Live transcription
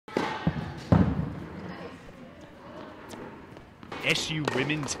SU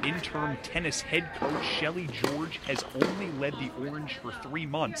women's interim tennis head coach Shelley has only led the Orange for 3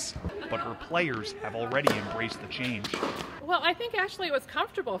 months, but her players have already embraced the change. Well, I think actually it was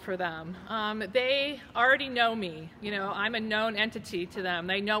comfortable for them. They already know me. I'm a known entity to them.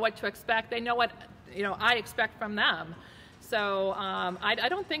 They know what to expect. They know what I expect from them. So I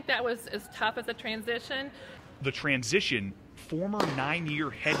don't think that was as tough as a transition. The transition, former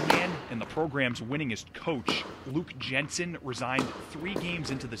 9-year head man and the program's winningest coach, Luke Jensen, resigned 3 games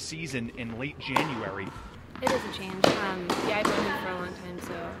into the season in late January. It is a change. I've known him for a long time,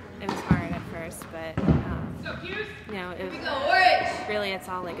 so it was hard at first, but really it's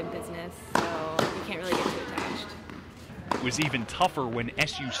all like a business, so you can't really get too attached. It was even tougher when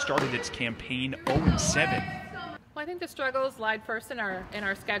SU started its campaign 0-7. Well, I think the struggles lied first in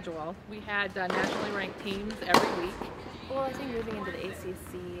our schedule. We had nationally ranked teams every week. Well, I think moving into the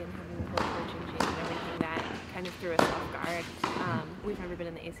ACC and having the whole coaching change and everything, that kind of threw us off guard. We've never been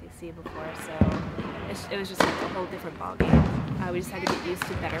in the ACC before, so it was just like a whole different ballgame. We just had to get used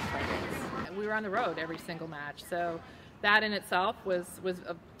to better players. We were on the road every single match, so that in itself was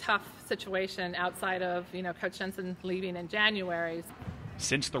a tough situation outside of Coach Jensen leaving in January.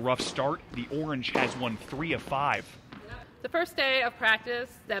 Since the rough start, the Orange has won 3 of 5. The first day of practice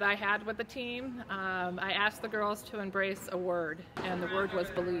that I had with the team, I asked the girls to embrace a word, and the word was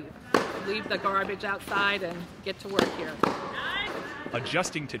believe. Leave the garbage outside and get to work here.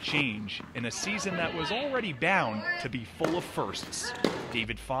 Adjusting to change in a season that was already bound to be full of firsts.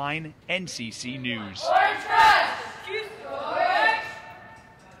 David Fine, NCC News.